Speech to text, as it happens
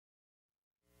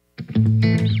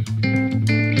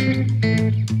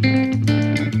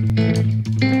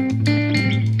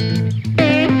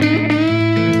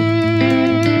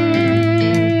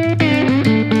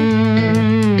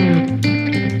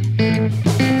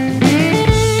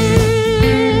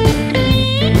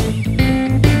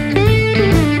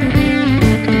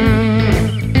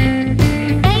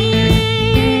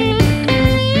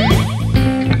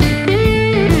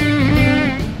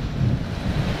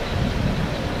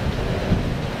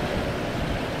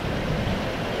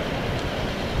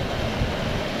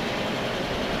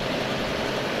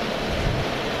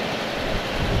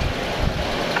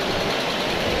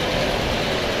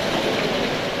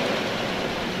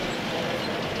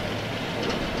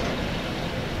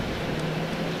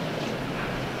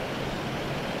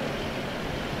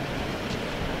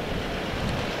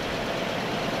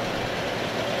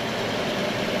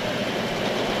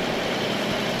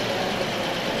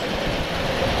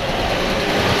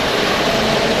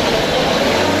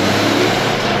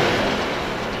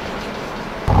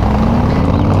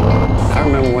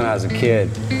kid,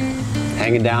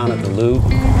 hanging down at the Loop,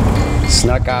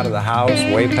 snuck out of the house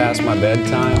way past my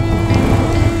bedtime,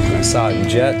 and I saw a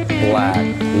jet black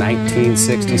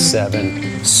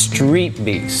 1967 Street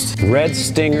Beast. Red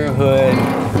Stinger hood,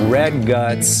 red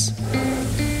guts.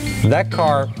 That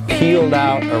car peeled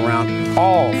out around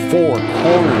all four corners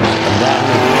of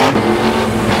that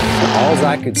hood. All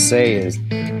I could say is,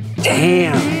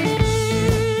 damn.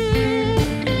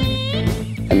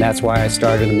 And that's why I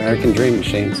started American Dream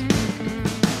Machines.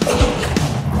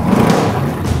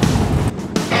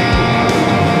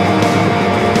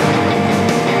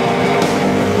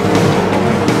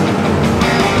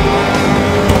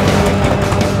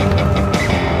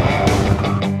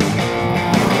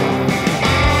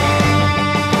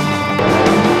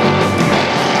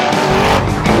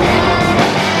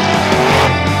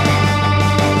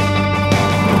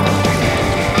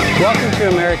 Welcome to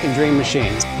American Dream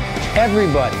Machines.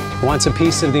 Everybody wants a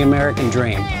piece of the American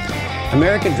dream.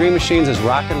 American Dream Machines is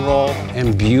rock and roll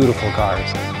and beautiful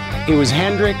cars. It was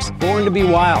Hendrix, Born to be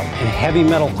Wild, and Heavy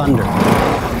Metal Thunder.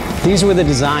 These were the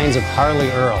designs of Harley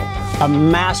Earl, a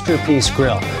masterpiece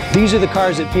grille. These are the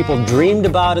cars that people dreamed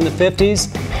about in the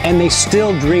 50s, and they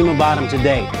still dream about them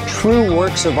today. True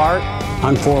works of art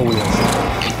on four wheels.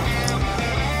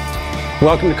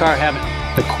 Welcome to Car Heaven.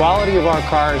 The quality of our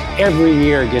cars every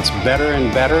year gets better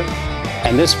and better,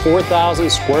 and this 4,000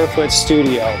 square foot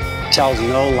studio tells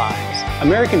no lies.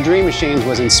 American Dream Machines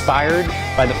was inspired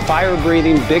by the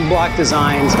fire-breathing big block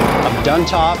designs of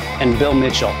Duntop and Bill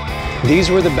Mitchell. These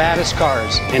were the baddest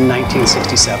cars in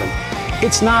 1967.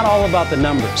 It's not all about the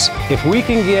numbers. If we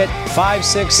can get 500,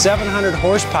 600, 700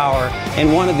 horsepower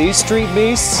in one of these street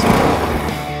beasts,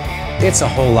 it's a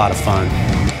whole lot of fun.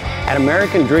 At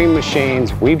American Dream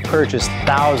Machines, we've purchased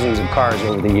thousands of cars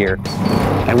over the years,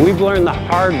 and we've learned the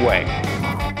hard way.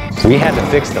 We had to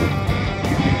fix them.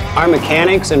 Our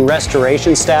mechanics and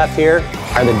restoration staff here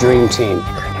are the dream team,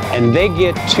 and they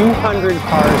get 200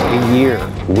 cars a year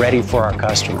ready for our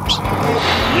customers.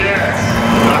 Yes,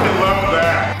 I love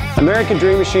that. American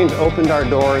Dream Machines opened our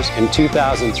doors in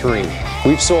 2003.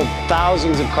 We've sold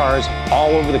thousands of cars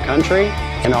all over the country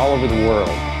and all over the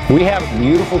world. We have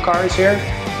beautiful cars here,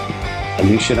 and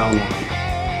you should own one.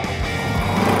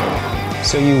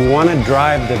 So you want to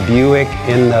drive the Buick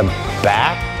in the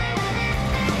back?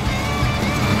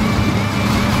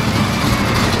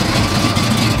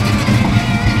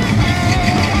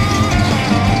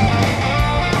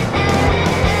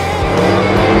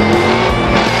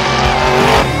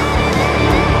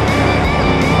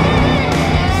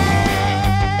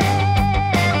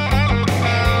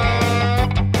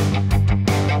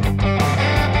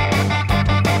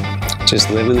 Just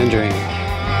living the dream.